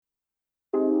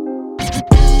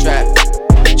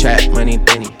Trap money,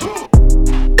 Benny.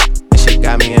 This shit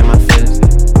got me in my feelings.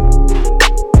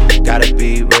 Gotta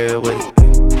be real with it.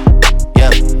 Yeah.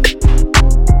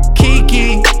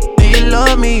 Kiki, do you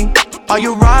love me? Are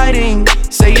you riding?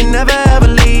 Say you never ever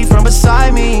leave from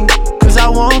beside me. Cause I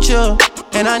want you,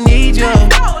 and I need you,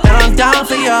 and I'm down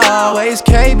for you always.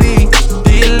 KB,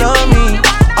 do you love me?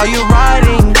 Are you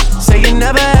riding? Say you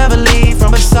never ever leave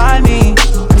from beside me.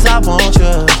 Cause I want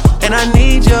you, and I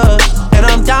need you, and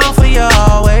I'm down for you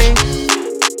always.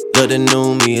 Look, the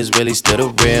new me is really still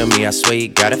the real me. I swear you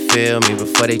gotta feel me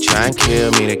before they try and kill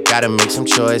me. They gotta make some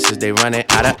choices, they running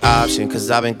out of option.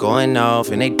 Cause I've been going off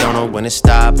and they don't know when to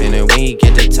stop. And when you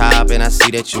get to top, and I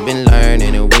see that you've been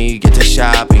learning. And when you get to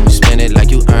shopping, you spend it like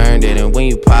you earned it. And when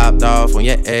you popped off on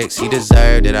your ex, he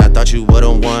deserved it. I thought you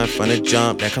would've won from the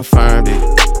jump, that confirmed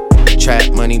it.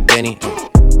 Trap money, Benny.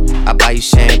 I buy you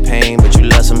champagne, but you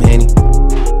love some Henny.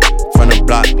 From the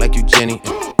block like you Jenny.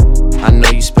 I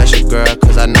know you special, girl,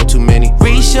 cause I know too many.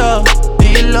 Risha, do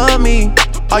you love me?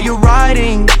 Are you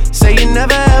riding? Say you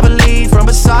never ever leave from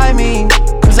beside me.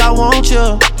 Cause I want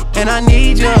you, and I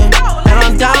need you, and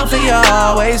I'm down for you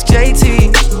always.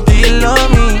 JT, do you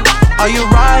love me? Are you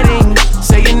riding?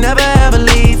 Say you never ever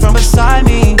leave from beside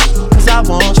me. Cause I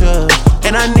want you,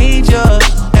 and I need you,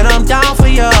 and I'm down for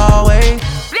you always.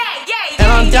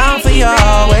 And I'm down for you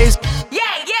always.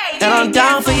 And I'm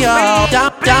down for y'all,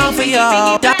 down for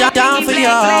y'all, down for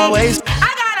y'all always. I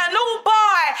got a new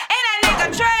boy, and that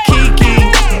nigga Trey. Kiki,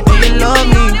 do you love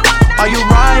me? Are you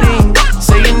riding?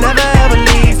 Say you never ever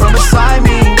leave from beside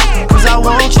me. Cause I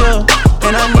want you,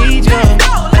 and I need you,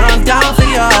 and I'm down for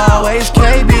you always.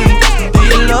 KB, do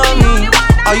you love me?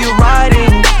 Are you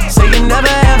riding? Say you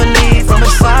never ever leave from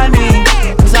beside me.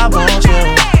 Cause I want you,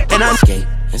 and I'm skate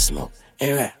and smoke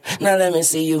and rap. Now let me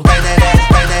see you bring that ass,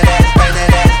 bring that ass, bring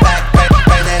that ass back, bring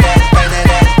that ass, bring that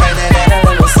ass, bring that ass. Now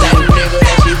let me see you, nigga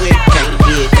that she with can't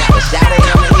hit. Got a shot it,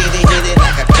 I'ma hit it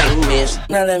like I can't miss.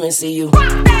 Now let me see you. Now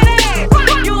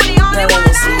let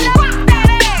me see you.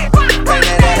 Bring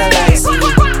that ass, now let me see you.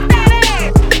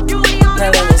 Now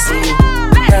let me see you.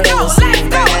 Now let me see you.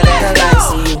 Bring that ass, now let me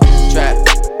see you.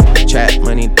 Trap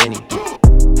money, Benny.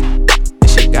 This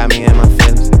shit got me in my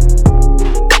feelings.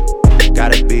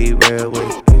 Gotta be real with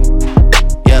it.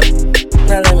 Yep.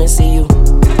 Now let me see you.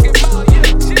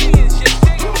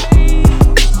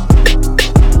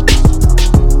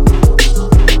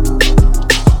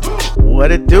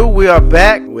 What it do? We are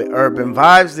back with Urban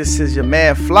Vibes. This is your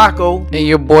man Flacco. And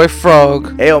your boy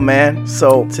Frog. Hey, man.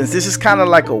 So, since this is kind of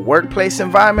like a workplace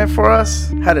environment for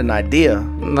us, I had an idea.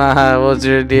 Nah, what's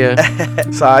your idea?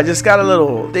 So, I just got a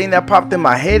little thing that popped in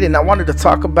my head, and I wanted to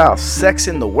talk about sex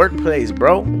in the workplace,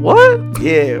 bro. What?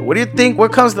 Yeah. What do you think?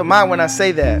 What comes to mind when I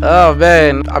say that? Oh,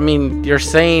 man. I mean, you're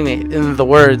saying it in the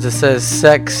words. It says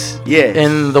sex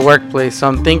in the workplace. So,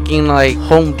 I'm thinking like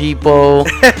Home Depot,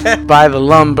 buy the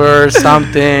lumber,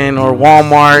 something, or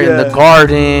Walmart in the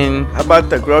garden. How about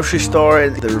the grocery store,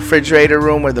 the refrigerator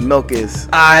room where the milk is?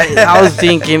 I was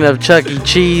thinking of Chuck E.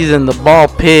 Cheese and the ball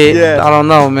pit. I don't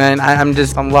know, man.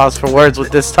 I'm lost for words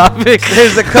with this topic.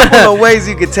 There's a couple of ways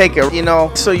you could take it, you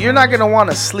know. So you're not gonna want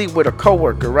to sleep with a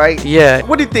coworker, right? Yeah.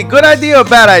 What do you think? Good idea or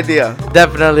bad idea?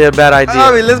 Definitely a bad idea.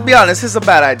 I mean, let's be honest. It's a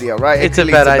bad idea, right? It's a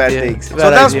bad idea. So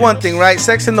that's one thing, right?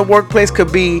 Sex in the workplace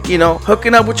could be, you know,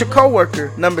 hooking up with your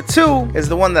coworker. Number two is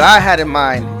the one that I had in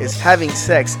mind, is having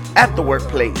sex at the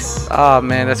workplace. Oh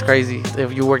man, that's crazy.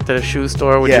 If you worked at a shoe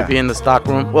store, would you be in the stock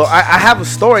room? Well, I have a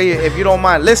story if you don't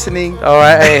mind listening. All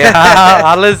right, hey,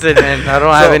 I'll listen, man. I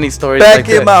don't have any stories back like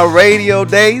that. in my radio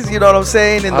days, you know what I'm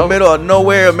saying? In the middle of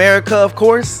Nowhere America, of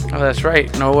course. Oh, that's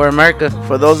right. Nowhere America.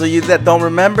 For those of you that don't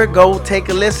remember, go take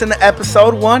a listen to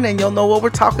episode 1 and you'll know what we're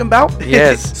talking about.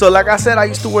 Yes. So like I said, I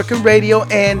used to work in radio,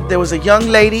 and there was a young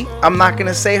lady. I'm not going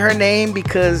to say her name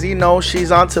because, you know,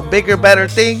 she's on to bigger, better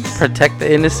things. Protect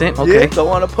the innocent. Okay. Yeah, don't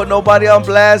want to put nobody on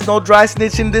blast. No dry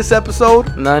snitching this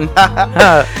episode. None.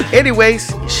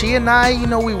 Anyways, she and I, you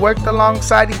know, we worked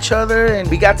alongside each other and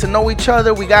we got to know each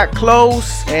other. We got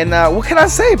close. And what can I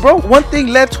say, bro? One thing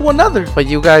led to another. But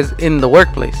you guys in the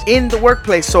workplace? In the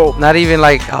workplace. So not even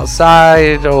like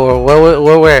outside or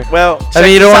where? Well, I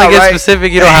mean, you don't want to get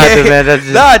specific. You don't have to, man. That's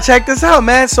just... Nah, check this out,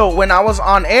 man. So when I was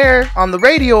on air on the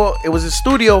radio, it was a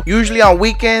studio, usually on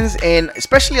weekends and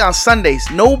especially on Sundays.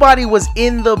 nobody was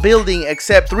in the building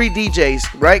except 3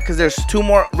 DJs, right? Because there's 2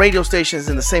 more radio stations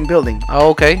in the same building. Oh,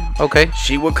 okay.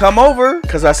 She would come over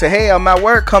because I said, hey, I'm at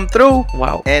work, come through.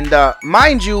 Wow. And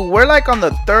mind you, we're like on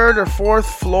the 3rd or 4th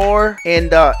floor,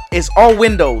 and it's all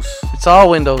windows. It's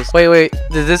all windows. Wait.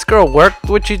 Did this girl work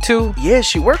with you too? Yeah,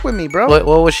 she worked with me, bro. What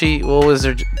was she? What was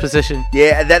her position?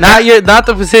 Yeah, not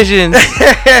the position.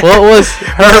 What was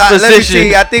her position? Let me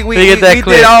see. I think we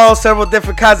did all several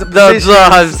different kinds of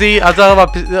positions. See, I'm talking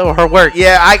about her work.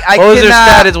 Yeah, I what was her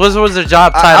status? What was her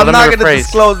job title? I'm not going to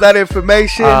disclose that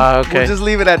information. Okay. We'll just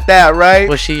leave it at that, right?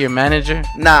 Was she your manager?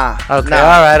 Nah. Okay. Nah.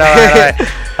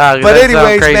 All right. But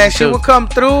anyways, man, she would come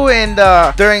through, and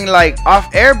during like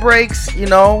off-air breaks, you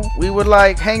know, we would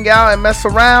like hang out and mess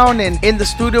around. And in the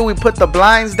studio, we put the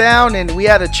blinds down, and we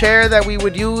had a chair that we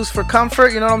would use for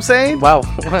comfort. You know what I'm saying? Wow.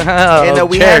 And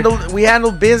we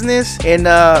handled business, and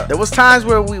there was times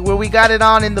where we got it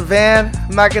on in the van.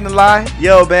 I'm not gonna lie,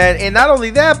 yo, man. And not only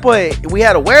that, but we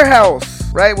had a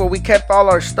warehouse, right, where we kept all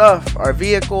our stuff, our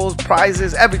vehicles,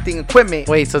 prizes, everything, equipment.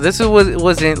 Wait, so this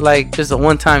wasn't like just a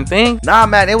one-time thing? Nah,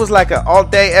 man, it was like an all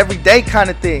day, every day kind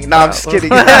of thing. Nah, I'm just kidding.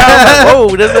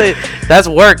 Whoa, that's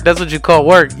work. That's what you call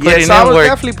work. Yeah, so I was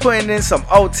definitely putting in some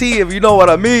OT, if you know what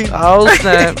I mean. Oh,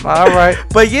 snap. All right.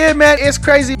 But yeah, man, it's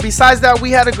crazy. Besides that,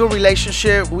 we had a good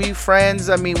relationship. We friends.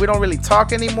 I mean, we don't really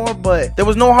talk anymore, but there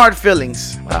was no hard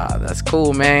feelings. Ah, that's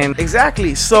cool, man.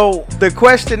 Exactly. So the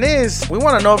question is, we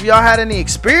want to know if y'all had any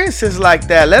experiences like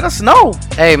that. Let us know.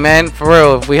 Hey, man, for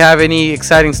real, if we have any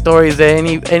exciting stories that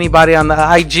anybody on the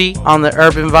IG, on the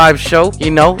Urban Vibe Show,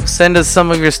 you know, send us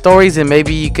some of your stories, and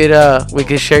maybe you could we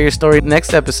could share your story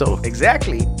next episode.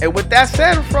 Exactly. And with that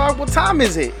said, Frog, what time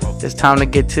is it? It's time to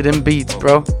get to them beats,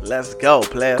 bro. Let's go,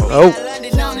 player. Oh.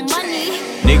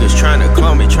 Niggas tryna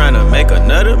clone me, tryna make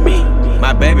another me.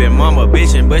 My baby mama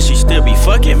bitchin', but she still be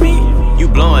fucking me. You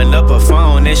blowing up her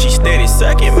phone and she steady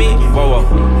sucking me. Whoa,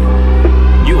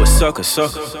 you a sucker.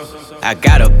 I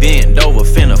gotta bend over,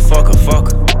 finna fuck her.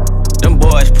 Them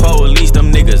boys police,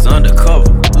 them niggas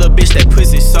undercover. Little bitch, that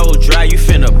pussy so dry, you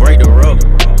finna break the rubber.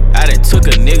 I done took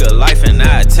a nigga life and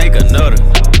I take another.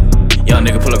 Young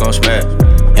nigga pull up gon' smash.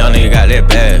 Young nigga got that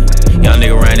bad. Young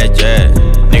nigga ran that jazz.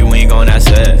 Nigga, we ain't going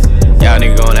outside. Y'all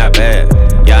nigga going out bad.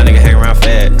 Y'all nigga hang around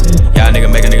fast. Y'all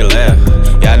nigga make a nigga laugh.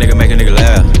 Y'all nigga make a nigga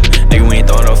laugh. Nigga, we ain't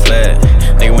throwing no flag.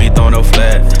 Nigga, we ain't throwing no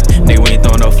flag. Nigga, we ain't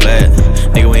throwing no flag.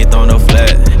 Nigga, we ain't throwing no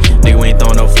flag. Nigga, we ain't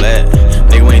throwing no flag.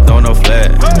 Nigga, we ain't throwing no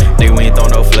flag. Nigga, we ain't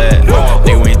throwing no flag.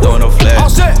 Nigga, we ain't throwing no flag. All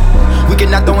set. We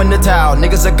cannot throw in the towel.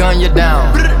 Niggas will gun you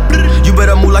down. You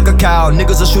better move like a cow.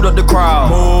 Niggas will shoot up the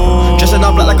crowd. Dressing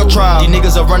up like a trial. These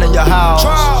niggas are running your house.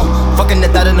 Fucking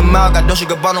that in the mouth. Got Dolce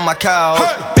Gabbana on my couch.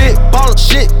 Big ball of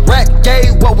shit. Rack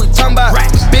gay. What we talking about?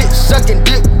 Bitch sucking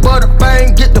dick.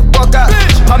 Butterfang. Get the fuck out.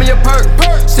 Pop me a perk.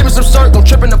 Send me some syrup. Gon'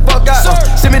 trippin' the fuck out.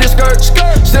 Send me the skirt.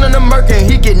 Send him the murk and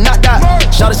he get knocked out.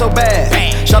 Shot it so bad.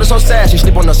 Shot it so sad. She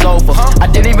sleep on the sofa. I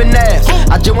didn't even ask.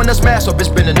 I just wanna smash. So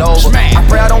bitch bending over. I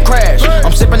pray I don't crash.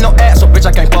 I'm sipping no ass. So bitch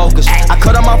I can't focus. I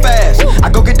cut on my fast. I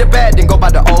go get the bag. Then go by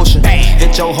the ocean.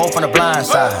 Hit your hoe from the blind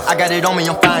side. I got it on me.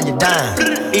 I'm fine. You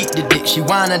dime. Eat the dick. She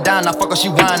whine and dine. I fuck her. She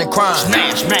whine and crying.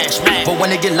 Smash. But when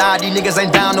they get loud, these niggas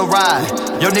ain't down to ride.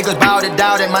 Your niggas bout it,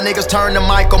 doubt it. My niggas turn to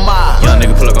Michael Myers. Young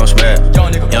nigga pull up gon' smash.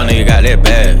 Young nigga got that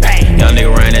bad. Young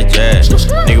nigga ran that jazz.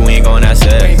 Nigga, we ain't going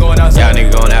outside. Y'all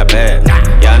nigga going out bad.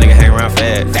 Y'all nigga hang around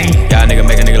fast. Y'all nigga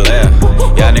make a nigga laugh.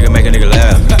 Y'all nigga make a nigga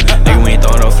laugh. Nigga, we ain't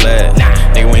throwing no flag.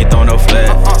 Nigga, we ain't throwing no flag.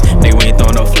 Nigga, we ain't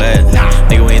throwing no flag.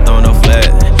 Nigga, we ain't throwing no flag.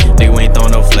 Nigga, we ain't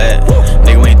throwing no flag.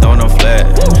 Nigga, we ain't throwing no flag.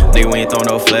 Nigga, we ain't throwing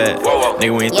no flag.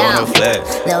 Nigga, we ain't throwing no flag.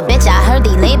 Little bitch, I heard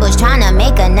these labels tryna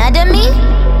make another me.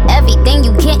 Everything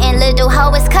you gettin', little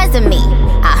hoe, is 'cause of me.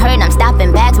 I heard I'm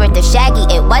stopping bags worth of Shaggy,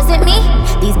 it wasn't me.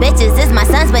 These bitches is my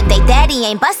sons, but they daddy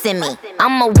ain't bustin' me.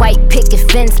 I'm a white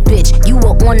picket fence bitch, you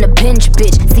were on the bench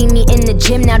bitch. See me in the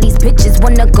gym, now these bitches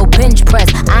wanna go bench press.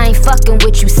 I ain't fucking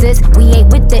with you sis, we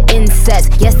ain't with the incest.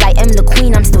 Yes, I am the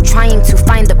queen, I'm still trying to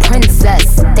find the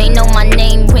princess. They know my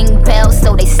name, ring bells,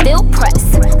 so they still press.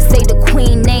 Say the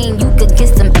queen name, you could get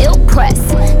some ill press.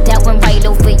 That went right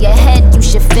over your head, you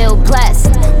should feel blessed.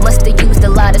 Must've used a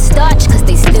lot of starch, cause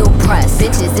they still press.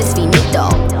 Bitches, it's finito,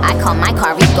 I call my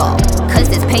car Rico. Cause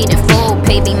it's paid in full,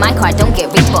 baby, my car don't get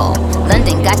repo.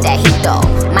 London got that heat though,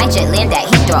 my jet land at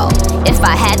Heathrow. If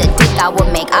I had a dick, I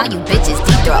would make all you bitches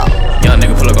deep throw. Young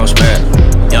nigga pull up gon' smash.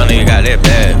 Young nigga got that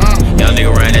bad. Young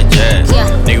nigga ran that jazz.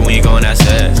 Nigga, we ain't going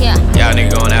outside. Y'all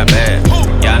nigga going out bad.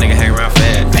 Y'all nigga hang around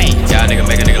fast. Y'all nigga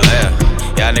make a nigga laugh.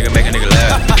 Y'all nigga make a nigga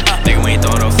laugh. Nigga, we ain't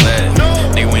throwing no flag.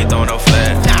 Nigga, we ain't throwing no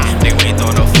flag. Nigga, we ain't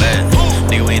throwing no flag.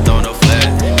 Nigga, we ain't throwing no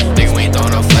flag. Nigga, we ain't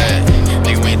throwing no flag.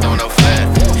 Nigga, we ain't throwing no flag.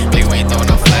 Nigga, we ain't throwing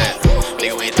no flag.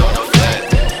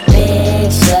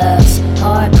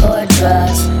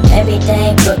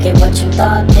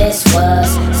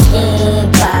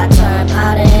 Scheme, plot, turn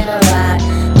powder into rock.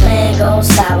 Plan go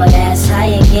sour, that's how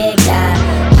you get got.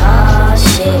 Oh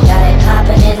shit, got it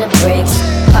popping in the bricks.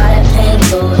 Product pink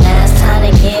food, now it's time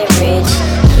to get rich.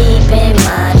 Keep in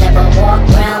mind, never walk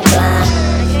round blind.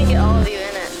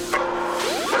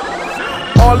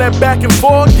 All that back and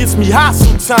forth gets me hot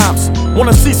sometimes.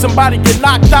 Wanna see somebody get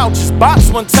knocked out, just box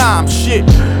one time. Shit,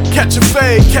 catch a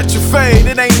fade,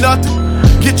 it ain't nothing.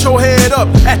 Get your head up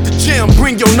at the gym,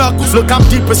 bring your knuckles. Look, I'm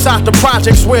deep inside the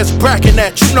projects where it's bracking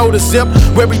at. You know the zip,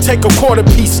 where we take a quarter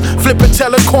piece, flip it,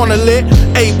 tell a corner lit.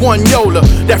 A1 Yola,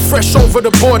 that fresh over the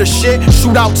border shit.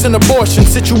 Shootouts and abortion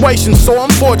situations, so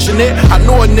unfortunate. I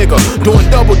know a nigga doing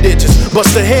double digits,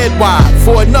 bust a head wide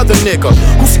for another nigga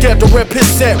who scared to rep his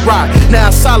set right. Now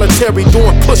solitary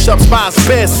doing push-ups by his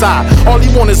bedside. All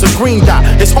he want is a green dot,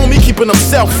 his homie keeping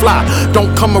himself fly.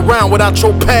 Don't come around without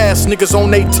your past, niggas on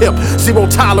they tip. Zero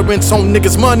tolerance on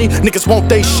niggas' money, niggas want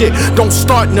they shit. Don't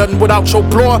start nothing without your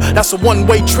blower, that's a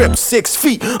one-way trip. 6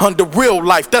 feet under real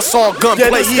life, that's all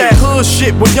gunplay. Yeah, that hood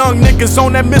shit with young niggas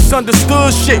on that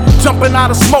misunderstood shit. Jumping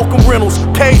out of smoking rentals,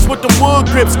 cage with the wood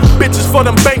grips. Bitches for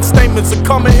them bank statements and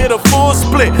come and hit a full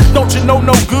split. Don't you know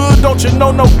no good, don't you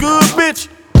know no good, bitch?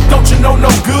 Don't you know no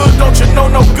good, don't you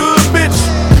know no good, bitch?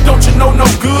 Don't you know no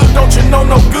good, don't you know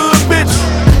no good, bitch?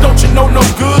 Don't you know no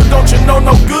good, don't you know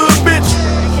no good, bitch?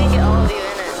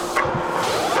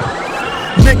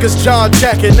 Niggas jaw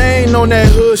jacking, they ain't on that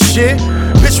hood shit.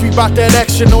 Bitch, we bout that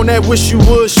action on that wish you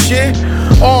would shit.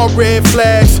 All red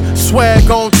flags, swag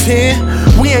on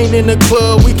 10. We ain't in the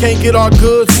club, we can't get our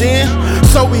goods in.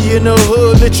 So we in the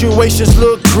hood, situations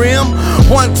look grim.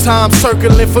 One time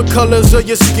circling for colors of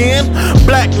your skin.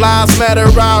 Black lives matter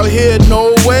out here,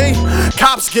 no way.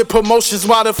 Cops get promotions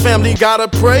while the family gotta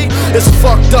pray. It's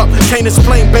fucked up, can't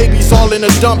explain babies all in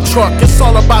a dump truck. It's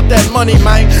all about that money,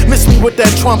 man. Miss me with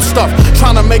that Trump stuff.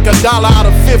 Tryna make $1 out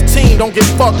of 15, don't get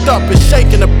fucked up. It's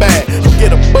shaking the bag. You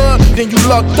get a bug, then you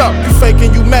lucked up. You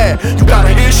faking, you mad. You got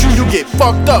an issue, you get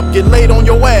fucked up. Get laid on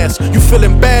your ass. You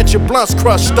feeling bad, your blunt's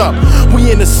crushed up.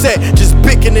 We in the set, just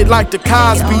picking it like the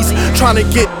Cosby's.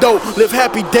 Tryna get dope, live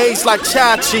happy days like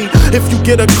Chachi. If you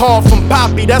get a call from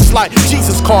Poppy, that's like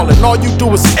Jesus calling. All you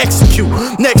do is execute.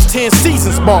 Next 10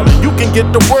 seasons ballin'. You can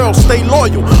get the world, stay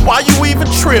loyal. Why you even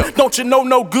trip? Don't you know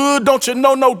no good? Don't you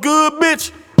know no good,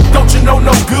 bitch? Don't you know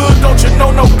no good? Don't you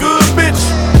know no good, bitch?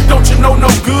 Don't you know no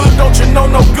good? Don't you know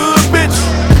no good,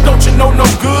 bitch? Don't you know no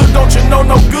good? Don't you know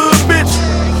no good, bitch?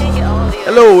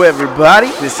 Hello everybody,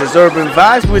 this is Urban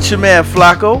Vibes with your man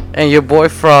Flacco. And your boy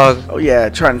Frog. Oh yeah,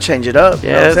 trying to change it up.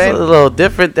 Yeah, you know it's a little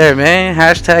different there, man.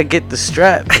 Hashtag get the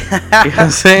strap. You know what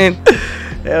I'm saying?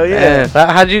 Hell yeah.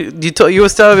 How'd you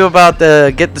was telling me about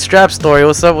the Get the Strap story.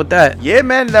 What's up with that? Yeah,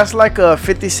 man, that's like a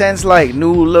 50 Cent's like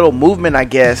new little movement, I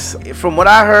guess. From what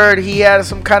I heard, he had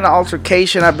some kind of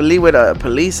altercation, I believe, with a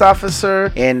police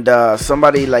officer, and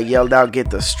somebody like yelled out, "Get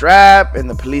the strap," and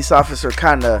the police officer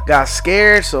kind of got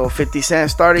scared, so 50 Cent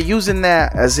started using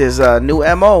that as his new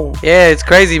MO. Yeah, it's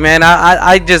crazy, man.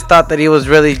 I just thought that he was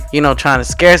really, trying to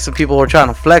scare some people or trying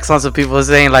to flex on some people,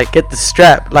 saying like, "Get the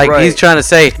strap." Like, right. He's trying to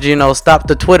say, stop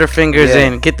the Twitter fingers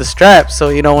and get the strap. So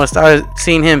when I started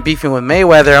seeing him beefing with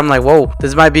Mayweather, I'm like, whoa,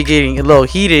 this might be getting a little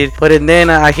heated. But then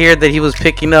I hear that he was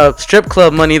picking up strip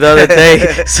club money the other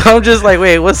day. So I'm just like,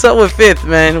 wait, what's up with Fifth,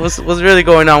 man? What's really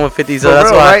going on with 50? So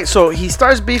that's why. Right? So he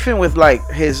starts beefing with like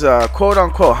his quote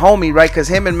unquote homie, right? Because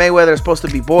him and Mayweather are supposed to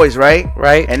be boys, right?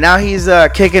 Right. And now he's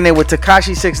kicking it with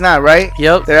Tekashi 6ix9ine, right?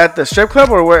 Yep. They're at the strip club,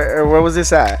 or where was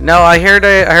this at? No, I heard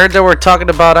they were talking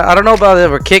about it. I don't know about they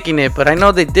were kicking it, but I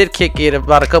know they did kick it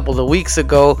about a couple of weeks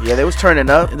ago. Yeah, they was turning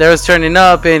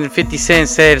up. And 50 Cent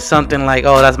said something like,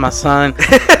 "Oh, that's my son."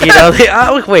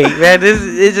 Wait, man, this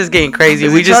is just getting crazy.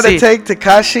 We just trying to take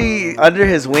Tekashi under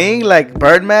his wing, like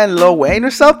Birdman, Lil Wayne,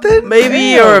 or something.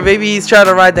 Maybe, or maybe he's trying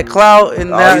to ride the clout. And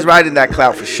he's riding that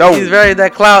clout for sure. He's riding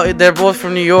that clout. They're both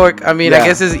from New York. I mean, I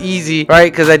guess it's easy,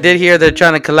 right? Because I did hear they're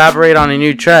trying to collaborate on a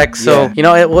new track. So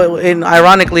and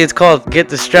ironically, it's called "Get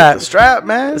the Strap." Get the strap,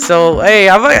 man. So hey,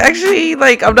 I'm actually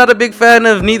I'm not a big fan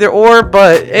of neither or,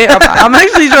 but hey, I'm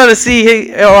actually trying to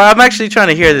see, I'm actually trying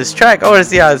to hear this track. I want to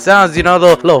see how it sounds.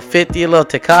 Little 50, a little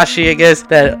Tekashi, I guess.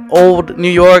 That old New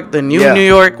York, the new New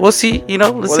York. We'll see.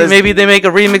 Let's see. Maybe they make a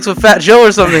remix with Fat Joe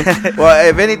or something. Well,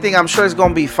 if anything, I'm sure it's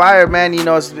gonna be fire, man.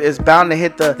 It's bound to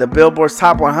hit the Billboard's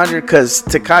top 100 because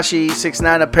Tekashi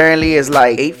 6ix9ine apparently is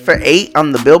like 8 for 8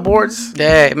 on the Billboards.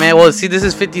 Yeah, man. Well, see, this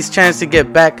is 50's chance to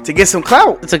get back, to get some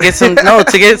clout, to get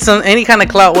some any kind of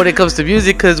clout when it comes to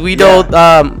music, because we know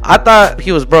know, I thought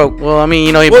he was broke. Well, I mean,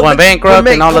 you know, he went bankrupt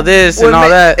and all of this and all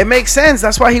that. It makes sense.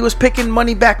 That's why he was picking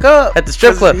money back up at the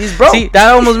strip club. He's broke. See,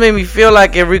 that almost made me feel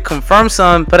like it reconfirmed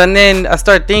something. But and then I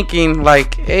start thinking,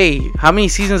 like, hey, how many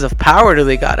seasons of Power do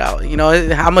they got out? You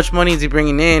know, how much money is he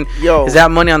bringing in? Yo, is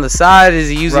that money on the side? Is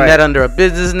he using that under a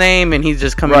business name and he's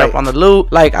just coming up on the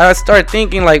loot? Like, I start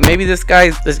thinking, like, maybe this guy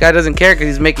doesn't care because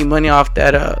he's making money off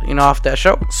that off that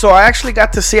show. So I actually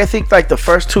got to see, I think, like the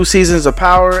first 2 seasons of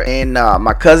Power, and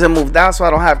my cousin moved out, so I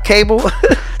don't have cable.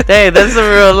 Hey, that's a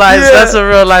real life. Yeah. That's a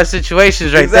real life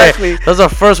situations right there. Those are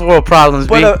first world problems.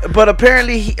 But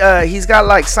apparently he's got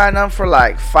like signed up for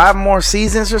like 5 more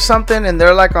seasons or something, and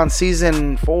they're like on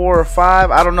season 4 or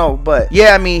 5. I don't know, but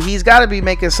yeah, I mean, he's got to be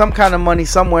making some kind of money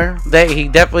somewhere. He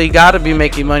definitely got to be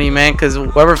making money, man. Because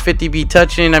whoever 50 be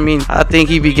touching, I mean, I think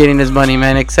he be getting his money,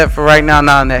 man. Except for right now,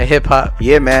 not in that hip hop.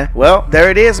 Yeah, man. Well, there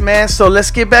it is, man. So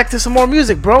let's get back to some more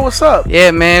music, bro. What's up?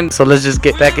 Yeah, man. So let's just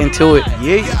get back into it.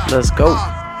 Yeah, let's go.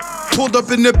 Pulled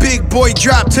up in the big boy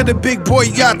drop to the big boy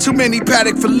yacht. Too many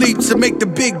Patek Philippe to make the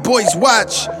big boys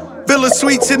watch. Villa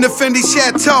Suites in the Fendi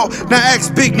Chateau. Now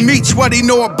ask Big Meech what he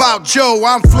know about Joe.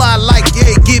 I'm fly like,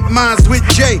 yeah, get mines with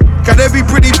Jay. Got every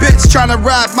pretty bitch tryna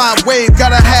ride my wave.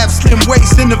 Gotta have slim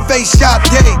waist in the face shop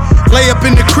day. Lay up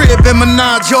in the crib and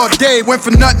menage all day. Went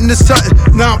for nothing to something.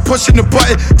 Now I'm pushing the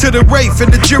button to the Wraith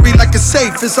and the jury like a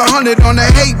safe. It's 100 on the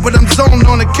hate, but I'm zoned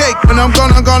on the cake. But I'm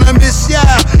gonna miss ya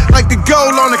like the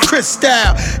gold on a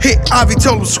crystal. Hit Ivy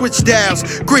told him switch dials.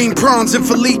 Green prawns and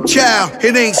Philippe Chow.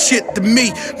 It ain't shit to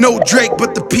me. No Drake,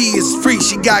 but the P is free.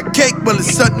 She got cake, but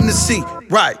it's something to see.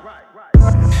 Right.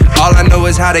 All I know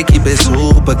is how they keep it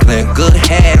super clean. Good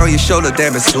head on your shoulder,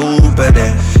 damn it's super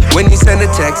there. When you send a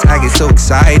text, I get so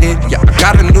excited. Yeah, I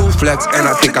got a new flex and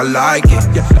I think I like it.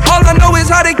 Yeah. All I know is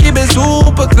how they keep it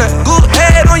super clean. Good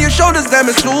head on your shoulders, damn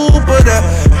it's super there.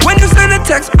 When you send a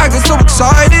text, I get so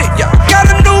excited. Yeah, I got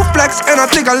a new flex and I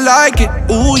think I like it.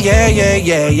 Ooh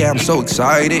yeah, I'm so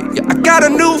excited. Yeah, I got a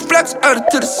new flex added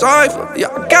to the cipher. Yeah,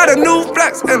 I got a new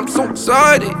flex and I'm so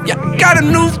excited. Yeah, I got a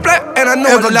new flex and I know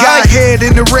Ever I like got it. head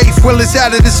in the race, well it's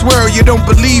out of this world. You don't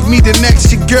believe me, the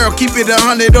next your girl. Keep it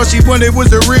 100, all she wanted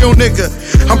was a real nigga.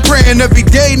 I'm praying every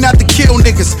day not to kill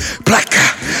niggas. Black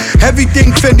guy,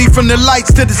 everything Fendi from the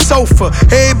lights to the sofa.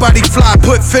 Everybody fly,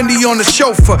 put Fendi on the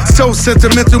chauffeur. So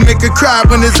sentimental, make her cry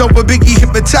when it's over. Biggie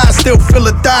hypnotized, still feel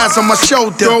her thighs on my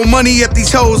shoulder. Throw money at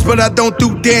these hoes, but I don't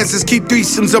do dances. Keep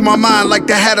threesomes on my mind like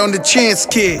the hat on the Chance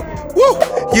Kid. Woo!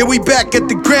 Yeah, we back at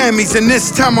the Grammys, and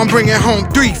this time I'm bringing home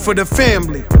 3 for the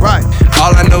family. Right.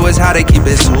 All I know is how they keep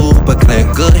it super clean.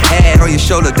 Good head on your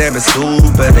shoulder, damn it's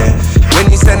super there.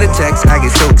 When you send a text, I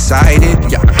get so excited.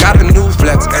 Yeah, I got a new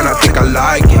flex and I think I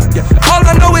like it. Yeah. All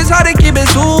I know is how they keep it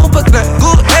super clean.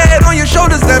 Good head on your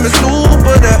shoulders, damn it's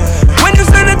super there. When you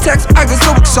send a text, I get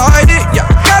so excited.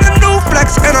 Yeah, I got a new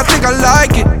flex and I think I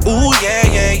like it. Ooh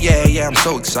yeah, I'm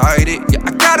so excited. Yeah,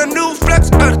 I got a new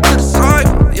flex added to the side.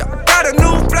 Yeah, I got a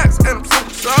new flex and I'm so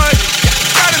excited. Yeah,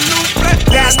 I got a new flex.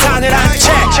 Last time that I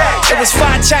checked, it was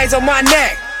 5 chains on my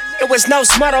neck. It was no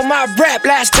smut on my rep.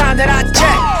 Last time that I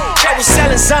checked, I was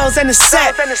selling zones in the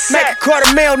set. Make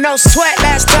 $250,000, no sweat.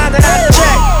 Last time that I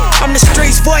checked, I'm the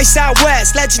streets voice out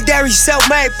west. Legendary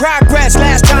self-made progress.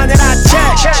 Last time that I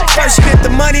checked, first you get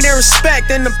the money, then respect,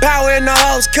 then the power and the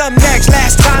hoes come next.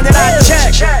 Last time that I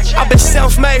checked, I've been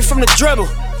self-made from the dribble.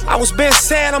 I was been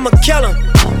saying I'm a killer.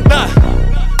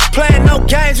 Playing no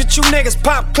games with you niggas.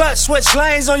 Pop clutch, switch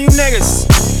lanes on you niggas.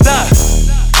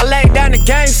 I laid down the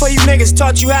game for you niggas.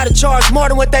 Taught you how to charge more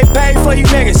than what they paid for you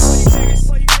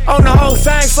niggas. On the whole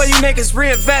thing for you niggas.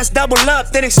 Reinvest, double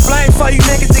up, then explain for you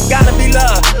niggas. It gotta be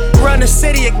love. Run the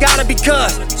city, it gotta be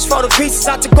cuz. It's for the pieces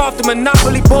I took off the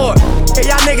Monopoly board.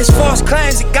 Hey, y'all niggas false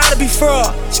claims, it gotta be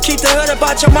fraud. Just keep the hood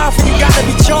about your mouth and you gotta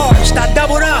be charged. I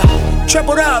doubled up,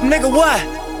 tripled up, nigga what?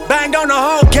 Banged on the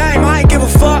whole game, I ain't give a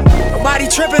fuck. Nobody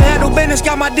trippin', handle business,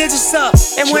 got my digits up.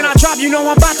 And when I drop, you know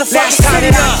I'm about to fuck the city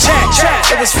up.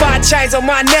 Check, it was 5 chains on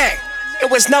my neck. It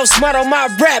was no smut on my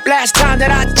rep. Last time that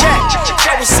I checked,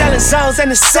 I was selling zones in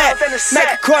the set.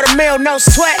 Make $250,000, no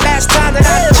sweat. Last time that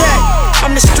I checked,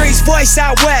 I'm the streets voice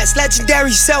out west. Legendary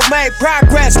self-made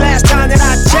progress. Last time that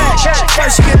I checked,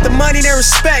 first you get the money, then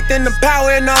respect, then the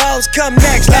power and the hoes come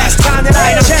next. Last time that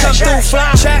I checked, come through fly.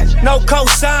 Check, no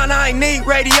cosign, I ain't need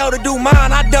radio to do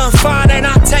mine. I done fine and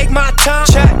I take my time.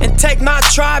 Check, and take my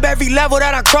tribe. Every level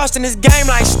that I crossed in this game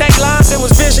like state lines, it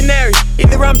was visionary.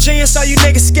 Either I'm genius or you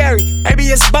niggas scary. Maybe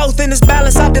it's both in this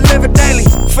balance I deliver daily.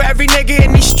 For every nigga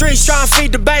in these streets trying to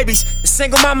feed the babies. The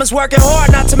single mamas working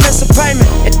hard not to miss a payment.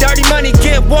 And dirty money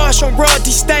get washed on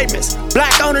royalty statements.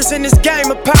 Black owners in this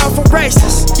game are powerful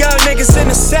racists. young niggas in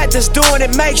the set just doing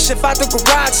it makeshift out the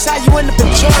garage. It's how you end up in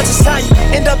Georgia. It's how you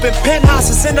end up in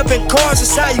penthouses, end up in cars.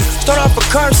 It's how you start off a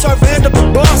curb surfer, end up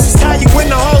in bars. It's how you win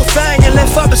the whole thing and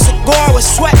lift up a cigar with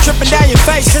sweat dripping down your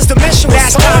face. Since the mission was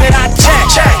last time that I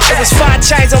checked, it was 5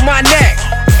 chains on my neck.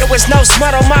 It was no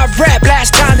smut on my rep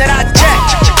last time that I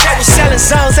checked. I was selling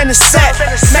zones in the set.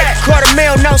 Make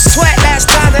 $250,000, no sweat last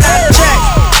time that I checked.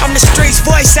 I'm the streets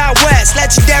voice out west.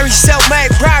 Legendary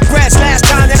self-made progress last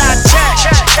time that I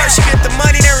checked. First you get the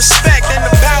money, then respect, then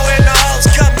the power and the hoes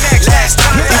come next. Last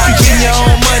time that I checked. If you getting your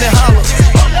own money, holla.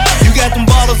 You got them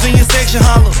bottles in your section,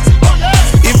 holla.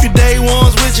 If your day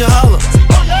ones with you, holla.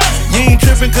 You ain't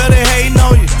tripping cause they hating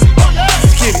on you.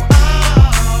 Let's get it.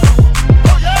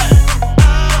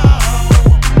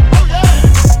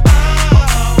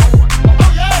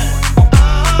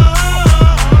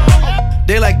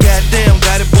 They like, goddamn,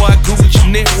 got it, boy, I Googled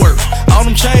your net worth. All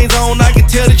them chains on, I can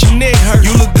tell that your neck hurt.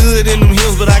 You look good in them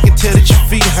heels, but I can tell that your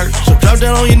feet hurt. So drop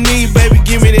down on your knee, baby,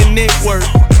 give me that net worth.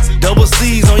 Double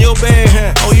C's on your bag,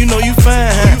 huh? Oh, you know you fine,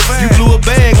 huh? You blew a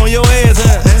bag on your ass,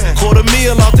 huh?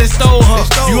 $250,000 off that stove, huh?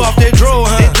 You off that drawer,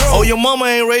 huh? Oh, your mama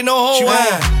ain't raised no hoe,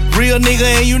 huh? Real nigga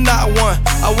and you not one.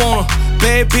 I want a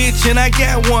bad bitch and I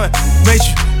got one. Make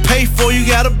you pay for, you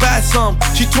gotta buy some.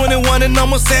 She 21 and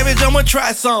I'm a savage, I'ma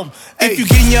try some. If you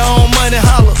getting your own money,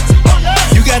 holla.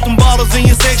 You got them bottles in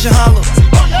your section, holla.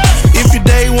 If your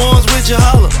day ones with you,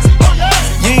 holla.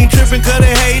 You ain't tripping cause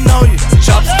they hating on you.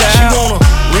 Chop style. She want a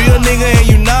real nigga and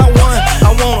you not one.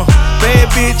 I want a bad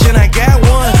bitch and I got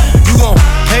one. You gon'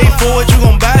 pay for it, you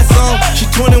gon' buy some. She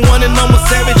 21 and I'm a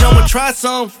savage, I'ma try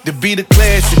some. The beat a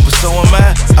classic, but so am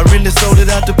I. I really sold it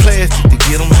out the plastic to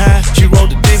get them high. She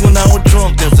rolled the dick when I was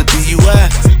drunk, there's a DUI.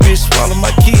 Bitch swallow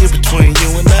my kid between you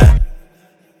and I.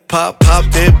 Pop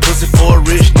that pussy for a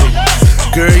rich nigga.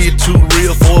 Girl, you too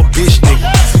real for a bitch nigga.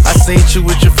 I seen you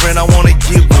with your friend, I wanna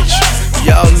get with you.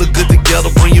 Y'all look good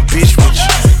together, bring your bitch with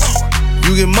you.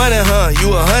 You get money, huh?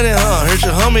 You 100, huh? Heard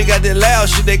your homie got that loud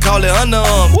shit, they call it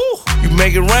underarm. You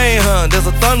make it rain, huh? There's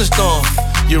a thunderstorm.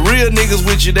 Your real niggas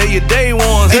with you, they your day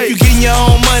ones. If you getting your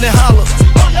own money, holla.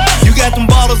 You got them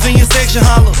bottles in your section,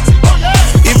 holla.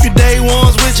 If your day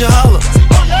ones with you, holla.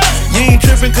 You ain't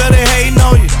tripping cause they hating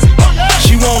on you.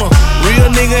 She want a real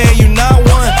nigga and you not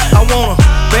one. I want a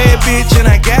bad bitch and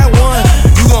I got one.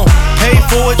 You gon' pay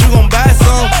for it, you gon' buy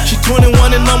some. She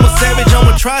 21 and I'm a savage,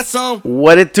 I'ma try some.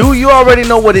 What it do? You already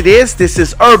know what it is. This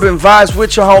is Urban Vibes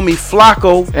with your homie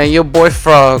Flacco. And your boy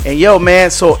Frog. And yo,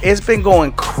 man, so it's been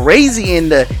going crazy in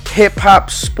the hip-hop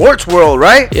sports world,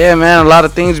 right? Yeah, man, a lot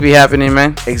of things be happening,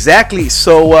 man. Exactly.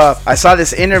 So I saw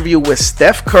this interview with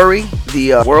Steph Curry,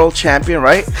 the world champion,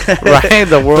 right? Right,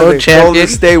 the world champion. Golden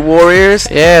State Warriors.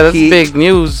 Yeah, that's big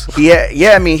news.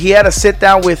 Yeah, I mean, he had a sit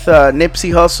down with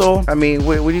Nipsey Hussle. I mean,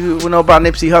 what do you know about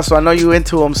Nipsey Hussle? I know you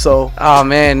into him, so. Oh,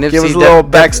 man, Nipsey. Give us a little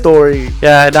backstory.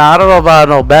 Yeah, nah, I don't know about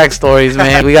no backstories,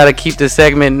 man. We got to keep the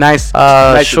segment nice,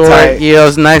 short. Yeah,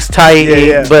 it's nice, tight.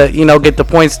 Yeah. But, you know, get the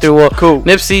points through. Cool.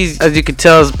 Nipsey, as you can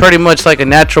tell, is pretty much like a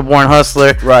natural born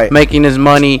hustler. Right. Making his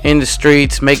money in the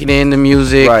streets, making it in the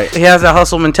music. Right. He has that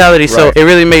hustle mentality. Right. So it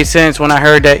really made sense when I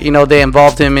heard that, you know, they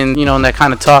involved him in, you know, in that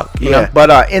kind of talk. You know?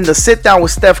 But in the sit down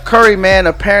with Steph Curry, man,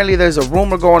 apparently there's a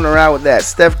rumor going around with that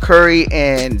Steph Curry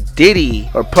and Diddy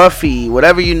or Puffy,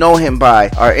 whatever you know him by,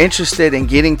 are interested in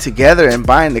getting together and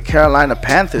buying the Carolina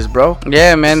Panthers, bro.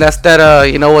 Yeah, man, that's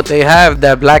that, you know, what they have,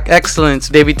 that black excellence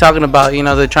they be talking about. You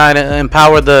know, they're trying to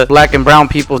empower the black and brown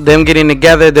people. Them getting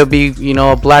together, there'll be, you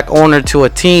know, a black owner to a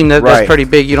team. That's pretty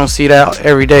big. You don't see that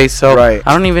every day. So I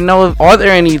don't even know if are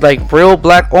there any like real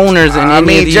black owners in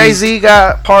any of these. Jay-Z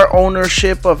got part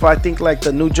ownership of, I think, like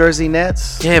the New Jersey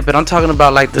Nets. Yeah, but I'm talking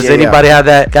about like, does anybody have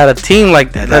that, got a team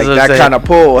like that? Like that kind of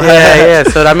pull. Yeah.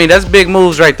 So I mean, that's big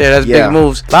moves right there. That's big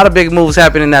moves. A lot of big moves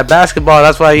happen in that basketball.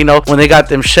 That's why, you know, when they got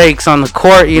them shakes on the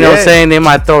court, you know what I'm saying, they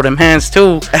might throw them hands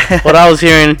too. What I was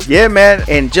hearing. Yeah, man.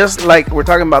 And just like we're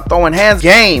talking about throwing hands,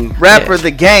 rapper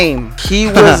The Game, he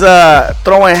was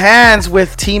throwing hands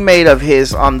with teammate of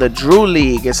his on the Drew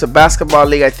League. It's a basketball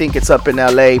league. I think it's up in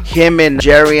LA. Him and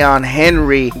Jerion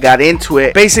Henry got into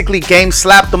it. Basically, Game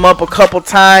slapped him up a couple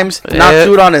times, knocked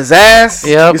dude on his ass.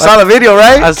 Yep. You saw the video,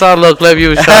 right? I saw a little clip you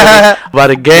was showing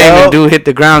about a game and dude hit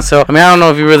the ground. So I mean, I don't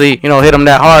know if he really, you know, hit him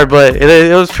that hard, but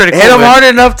it was pretty cool. Hit him hard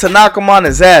enough to knock him on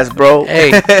his ass, bro.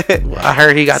 Hey, I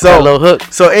heard he got that little hook.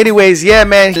 So anyways, yeah,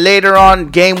 man, later on,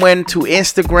 Game went to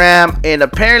Instagram, and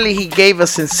apparently he gave a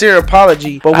sincere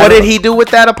apology. But what did he do with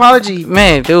that apology?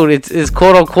 Man, dude, it's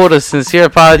quote-unquote a sincere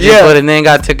apology, but it then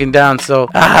got taken down, so...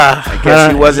 I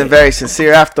guess he wasn't very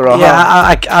sincere after all,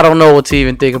 Yeah, I don't know what to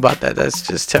even think about that. That's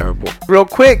just terrible. Real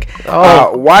quick,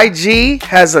 YG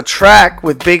has a track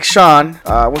with Big Sean.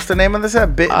 What's the name of this?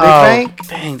 Big Bank?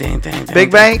 Dang.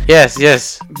 Big Bank?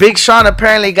 Yes. Big Sean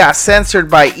apparently got censored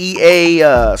by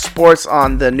EA Sports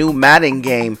on the new Madden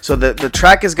game. So the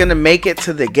track is going to make it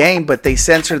to the game, but they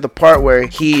censored the part where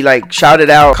he like shouted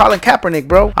out Colin Kaepernick,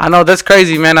 bro. I know, that's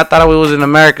crazy, man. I thought it was in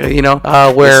America, you know,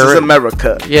 where... This is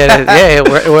America. Yeah,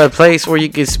 we're a place where you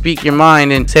can speak your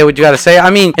mind and say what you got to say. I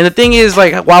mean, and the thing is,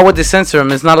 like, why would they censor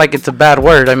him? It's not like it's a bad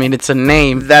word. I mean, it's a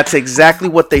name. That's exactly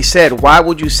what they said. Why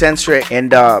would you censor it?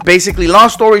 And basically, long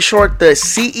story short, the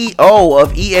CEO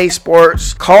of EA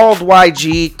Sports called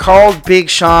YG, called Big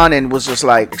Sean, and was just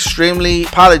like extremely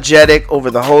apologetic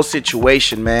over the whole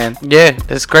situation, man. Yeah,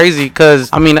 it's crazy because,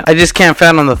 I mean, I just can't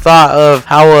fathom the thought of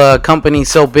how a company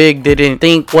so big didn't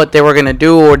think what they were going to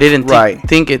do or didn't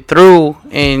think it through.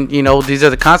 And, you know, these are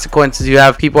the consequences. You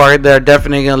have people that are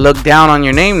definitely going to look down on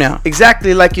your name now.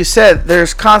 Exactly. Like you said,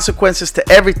 there's consequences to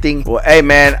everything. Well, hey,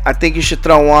 man, I think you should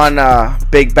throw on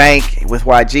Big Bank with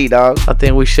YG, dog. I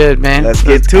think we should, man. Let's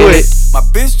get to it. My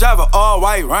bitch drive an all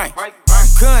white rank.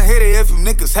 Couldn't hit it if you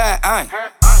niggas had ain't.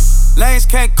 Lanes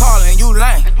can't call and you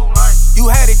lame. You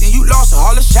had it and you lost it,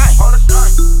 all the shame.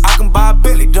 I can buy a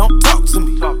Billy, don't talk to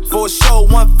me. For a show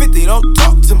 150, don't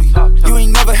talk to me. You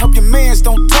ain't never help your mans,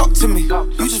 don't talk to me.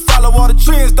 You just follow all the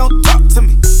trends, don't talk to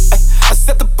me. I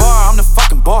set the bar, I'm the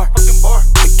fucking bar.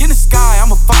 Look in the sky,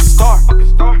 I'm a fucking star.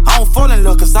 I don't fall in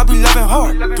love cause I be loving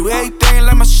hard. Do everything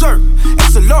like my shirt,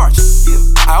 extra large.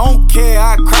 I don't care,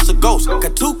 I crush a ghost.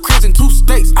 Got 2 cribs in 2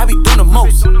 states, I be doing the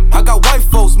most. I got white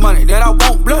folks money that I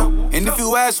won't blow. And if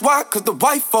you ask why, cause the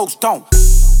white folks don't.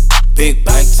 Big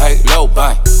bank, tight, low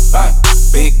bank, bank.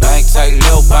 Big bank, tight,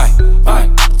 low bank,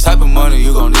 bank. Type of money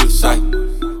you gon' need a sight.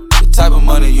 The type of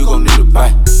money you gon' need to buy.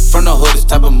 From the hood, this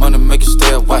type of money make you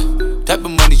stay away. Type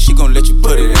of money she gon' let you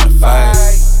put it in a fight.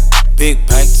 Big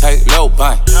bank, tight, low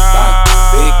bank, bank.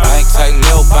 Big bank, tight,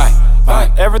 low bank,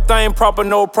 bank. Everything proper,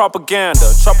 no propaganda.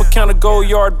 Tropicana Gold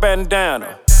Yard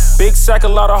bandana. Big sack, a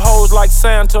lot of hoes like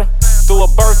Santa. Threw a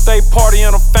birthday party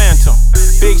in a Phantom.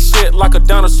 Big shit like a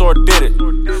dinosaur did it.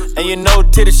 And you know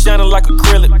titties shining like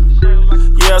acrylic.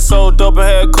 Yeah, I sold dope and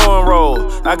had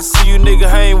cornrow. I can see you nigga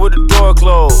hang with the door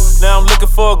closed. Now I'm looking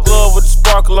for a glove with a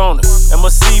sparkle on it. And my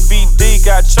CBD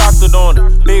got chocolate on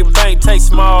it. Big bank take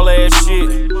small ass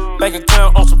shit. Bank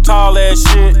account on some tall ass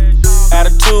shit.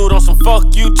 Attitude on some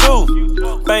fuck you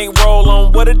too. Bank roll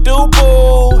on what it do,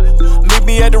 boo. Meet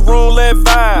me at the roulette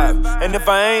vibe. And if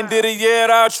I ain't did it yet,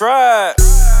 I'll try.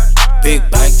 Big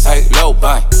bank, tight, low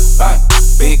bank, bank.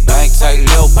 Big bank, tight,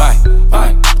 low bank,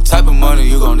 bank. Type of money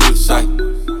you gon' need a sight.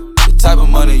 The type of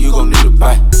money you gon' need to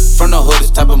buy. From the hood,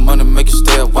 this type of money make you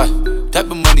stay away.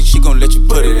 Type of money she gon' let you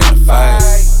put it in a fight.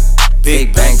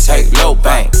 Big bank, tight, low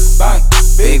bank, bank.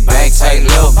 Big bank, tight,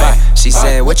 low bank. She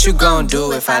said, what you gon'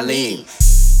 do if I leave?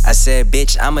 I said,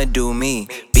 bitch, I'ma do me.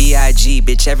 B.I.G.,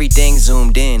 bitch, everything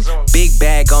zoomed in. Big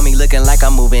bag on me looking like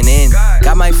I'm moving in.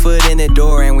 Got my foot in the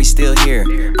door and we still here.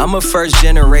 I'm a first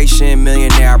generation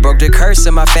millionaire. I broke the curse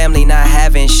of my family not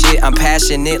having shit. I'm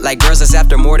passionate like girls that's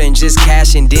after more than just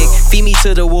cash and dick. Feed me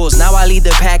to the wolves, now I lead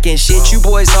the pack and shit. You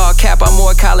boys all cap, I'm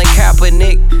more Colin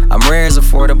Kaepernick. I'm rare as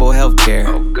affordable healthcare.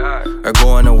 Or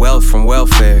going to wealth from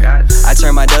welfare. I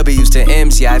turn my W's to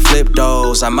M's, yeah, I flip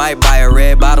those. I might buy a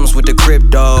red bottoms with the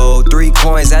crypto. 3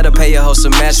 coins, that'll pay your whole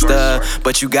semester.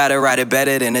 But you gotta ride it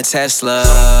better than a Tesla.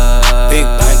 Big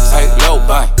bank, tight, low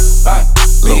bank, bank.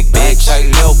 Big bank,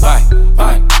 tight, low bank,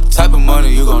 bank. Type of money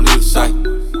you gon' need a sight.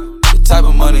 The type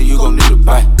of money you gon' need to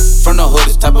buy. From the hood,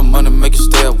 this type of money make you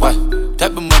stay away.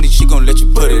 Type of money she gon' let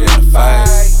you put it in a fight.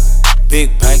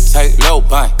 Big bank, tight, low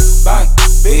bank, bank.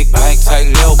 Big bank,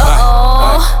 tight, low bank,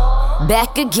 bank.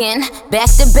 Back again, back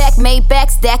to back, made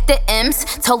back, stack the M's.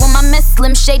 Told him I miss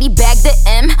Slim Shady, bag the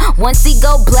M. Once he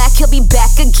go black, he'll be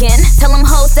back again. Tell him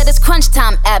hoes that it's crunch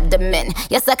time abdomen.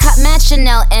 Yes, I caught Mad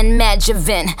Chanel and Mad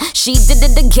Javin. She did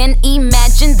it again,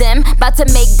 imagine them. About to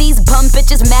make these bum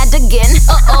bitches mad again.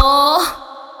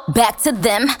 Back to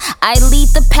them, I lead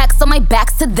the pack so my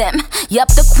back's to them. Yup,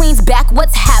 the queen's back,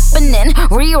 what's happening?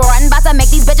 Rerun, bout to make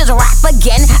these bitches rap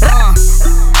again.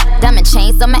 Diamond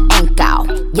chains on my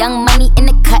ankle. Young money in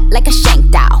the cut like a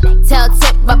shank doll. Tail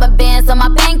tip rubber bands on my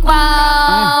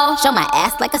bankroll. Show my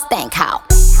ass like a stank how.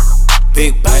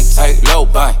 Big bank, tight, low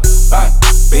bank, bank.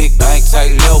 Big bank,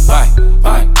 tight, little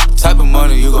bank. Type of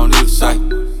money you gon' need a sight.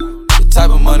 The type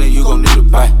of money you gon' need to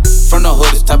buy. From the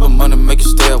hood, this type of money make you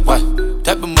stay away.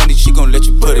 Type of money she gon' let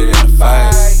you put it in a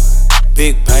fight.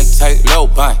 Big bank, tight, little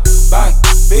bank.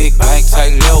 Big bank,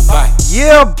 tight, little bank.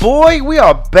 Yeah, boy, we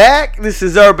are back. This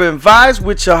is Urban Vibes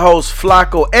with your host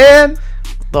Flacco and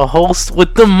the host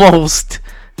with the most,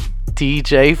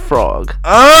 DJ Frog.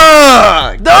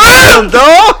 Damn,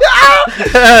 dog.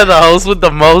 The host with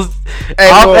the most.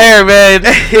 Off air, man.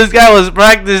 This guy was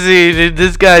practicing, and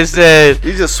this guy said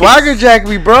he just swagger jacked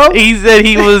me, bro. He said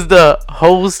he was the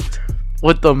host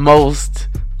with the most.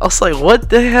 I was like, what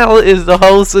the hell is the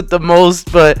host with the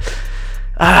most? But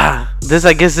this,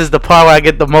 I guess, is the part where I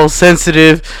get the most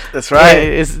sensitive. That's right.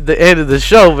 Yeah, it's the end of the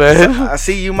show, man. I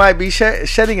see you might be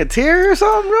shedding a tear or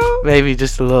something, bro. Maybe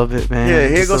just a little bit, man. Yeah,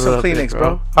 here just goes some Kleenex,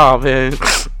 bro. Oh, man.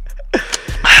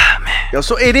 Yo,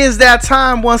 so it is that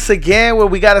time once again where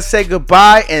we gotta say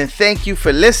goodbye and thank you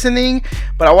for listening.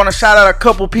 But I want to shout out a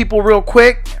couple people real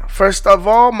quick. First of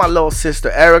all, my little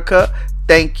sister Erica.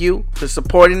 Thank you for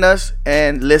supporting us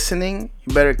and listening.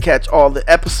 You better catch all the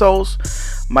episodes.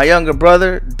 My younger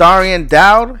brother, Darian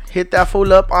Dowd, hit that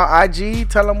fool up on IG.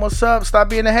 Tell him what's up. Stop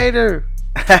being a hater.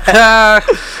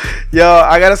 Yo,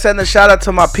 I got to send a shout out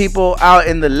to my people out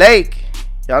in the lake.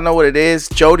 Y'all know what it is.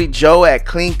 Jody Joe at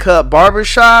Clean Cut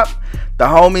Barbershop. The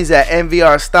homies at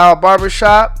NVR Style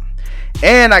Barbershop.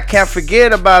 And I can't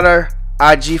forget about our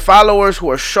IG followers who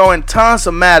are showing tons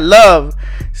of mad love.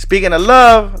 Speaking of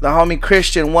love, the homie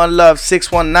Christian One Love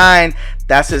 619,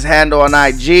 that's his handle on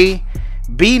IG.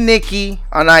 B Nikki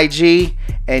on IG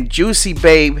and Juicy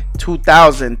Babe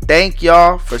 2000. Thank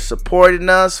y'all for supporting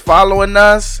us, following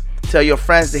us. Tell your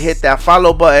friends to hit that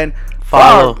follow button.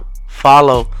 Follow.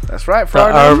 That's right.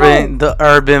 The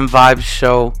Urban Vibes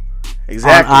Show.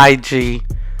 Exactly. On IG.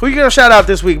 Who you gonna shout out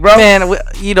this week, bro? Man,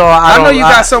 you know, I know you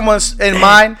got someone in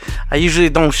mind. I usually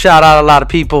don't shout out a lot of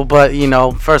people, but you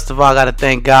know, first of all, I gotta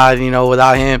thank God. You know,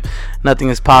 without Him, nothing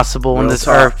is possible on this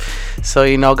earth. So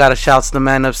you know, gotta shout to the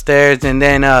man upstairs, and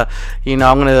then you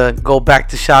know, I'm gonna go back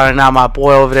to shouting out my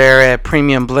boy over there at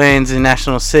Premium Blends in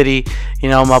National City. You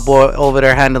know, my boy over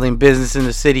there handling business in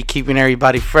the city, keeping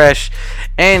everybody fresh.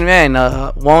 And man,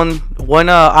 one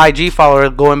IG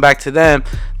follower, going back to them.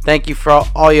 Thank you for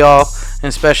all y'all, and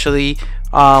especially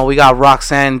we got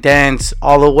Roxanne Dance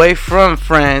all the way from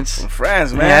France.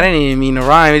 France, man. Yeah, I didn't even mean to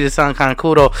rhyme. It just sounded kind of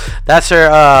cool though. That's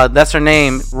her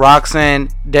name, Roxanne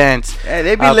Dance. Hey,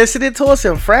 they be listening to us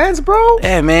in France, bro.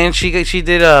 Yeah, man. She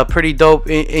did a pretty dope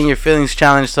in your feelings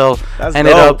challenge. So that's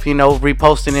ended dope. up, you know,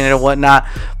 reposting it and whatnot.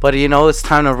 But you know, it's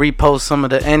time to repost some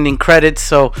of the ending credits.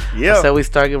 So I said we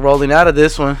start rolling out of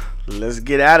this one. Let's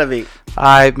get out of it. All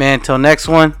right, man. Till next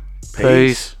one.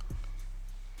 Peace.